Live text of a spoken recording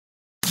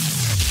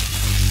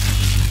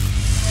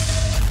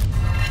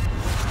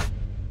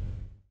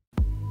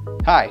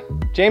Hi,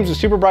 James with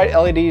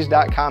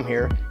SuperbrightLEDs.com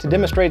here to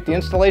demonstrate the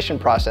installation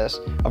process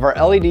of our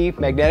LED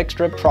magnetic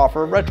strip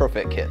troffer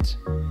retrofit kits.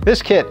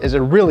 This kit is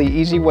a really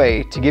easy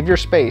way to give your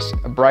space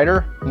a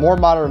brighter, more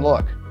modern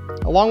look,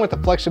 along with the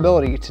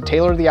flexibility to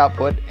tailor the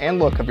output and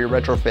look of your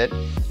retrofit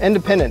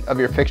independent of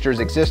your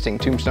fixture's existing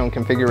tombstone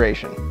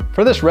configuration.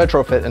 For this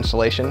retrofit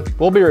installation,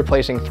 we'll be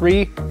replacing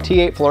 3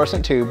 T8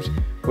 fluorescent tubes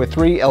with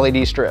 3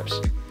 LED strips.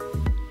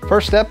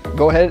 First step,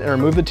 go ahead and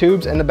remove the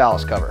tubes and the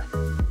ballast cover.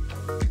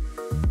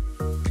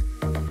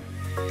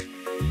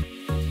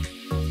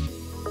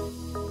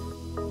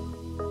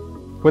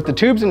 With the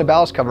tubes and the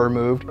ballast cover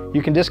removed,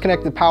 you can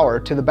disconnect the power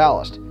to the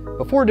ballast.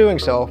 Before doing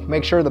so,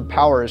 make sure the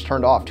power is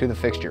turned off to the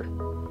fixture.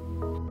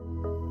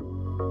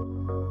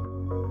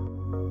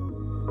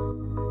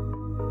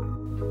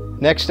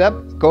 Next step,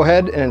 go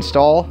ahead and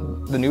install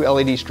the new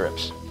LED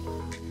strips.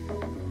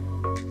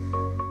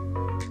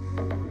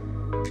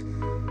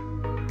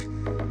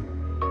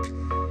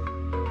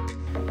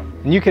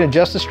 And you can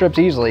adjust the strips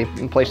easily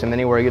and place them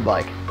anywhere you'd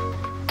like.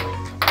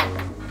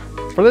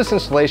 For this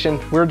installation,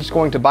 we're just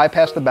going to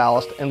bypass the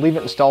ballast and leave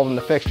it installed in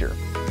the fixture.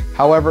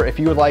 However, if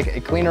you would like a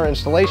cleaner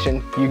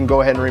installation, you can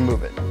go ahead and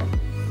remove it.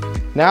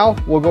 Now,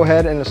 we'll go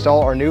ahead and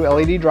install our new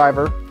LED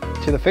driver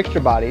to the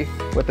fixture body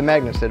with the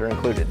magnets that are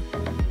included.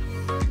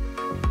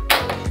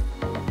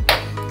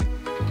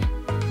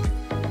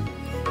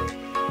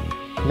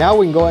 Now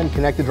we can go ahead and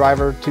connect the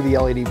driver to the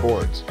LED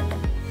boards.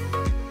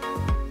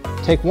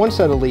 Take one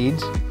set of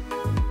leads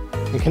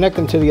and connect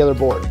them to the other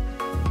board.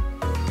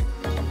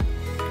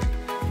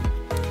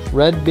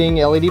 Red being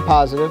LED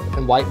positive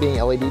and white being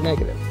LED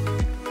negative.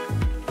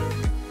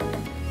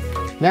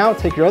 Now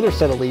take your other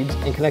set of leads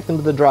and connect them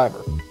to the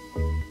driver.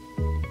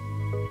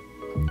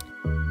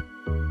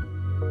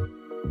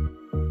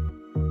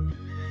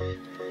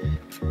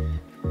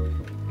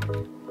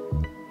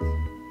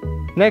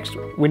 Next,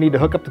 we need to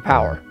hook up the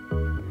power.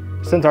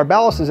 Since our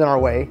ballast is in our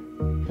way,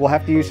 we'll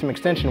have to use some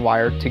extension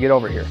wire to get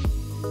over here.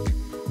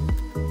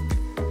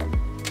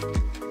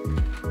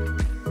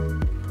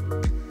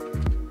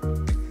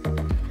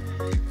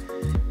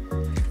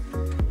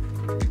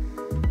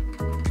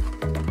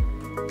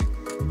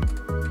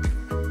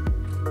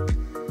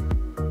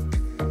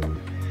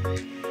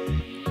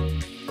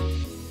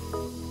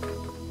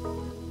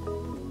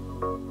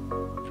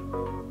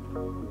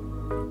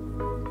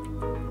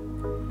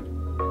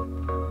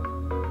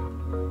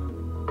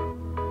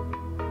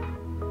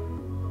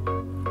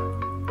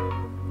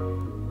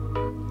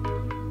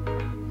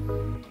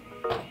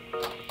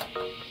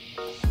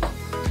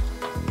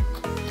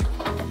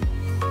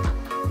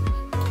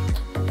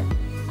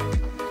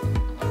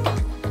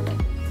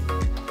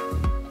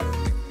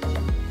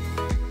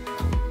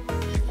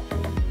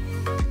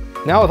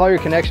 Now with all your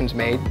connections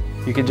made,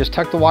 you can just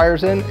tuck the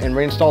wires in and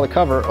reinstall the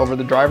cover over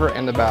the driver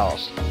and the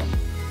ballast.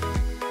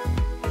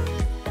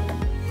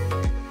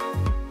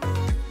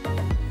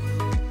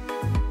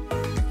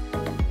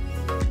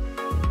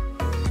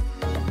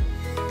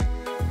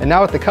 And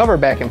now with the cover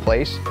back in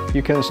place,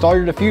 you can install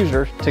your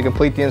diffuser to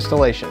complete the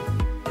installation,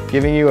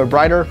 giving you a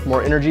brighter,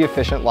 more energy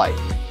efficient light.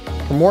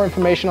 For more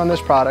information on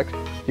this product,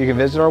 you can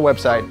visit our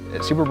website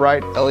at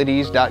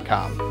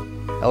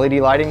SuperbrightLEDs.com. LED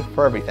lighting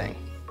for everything.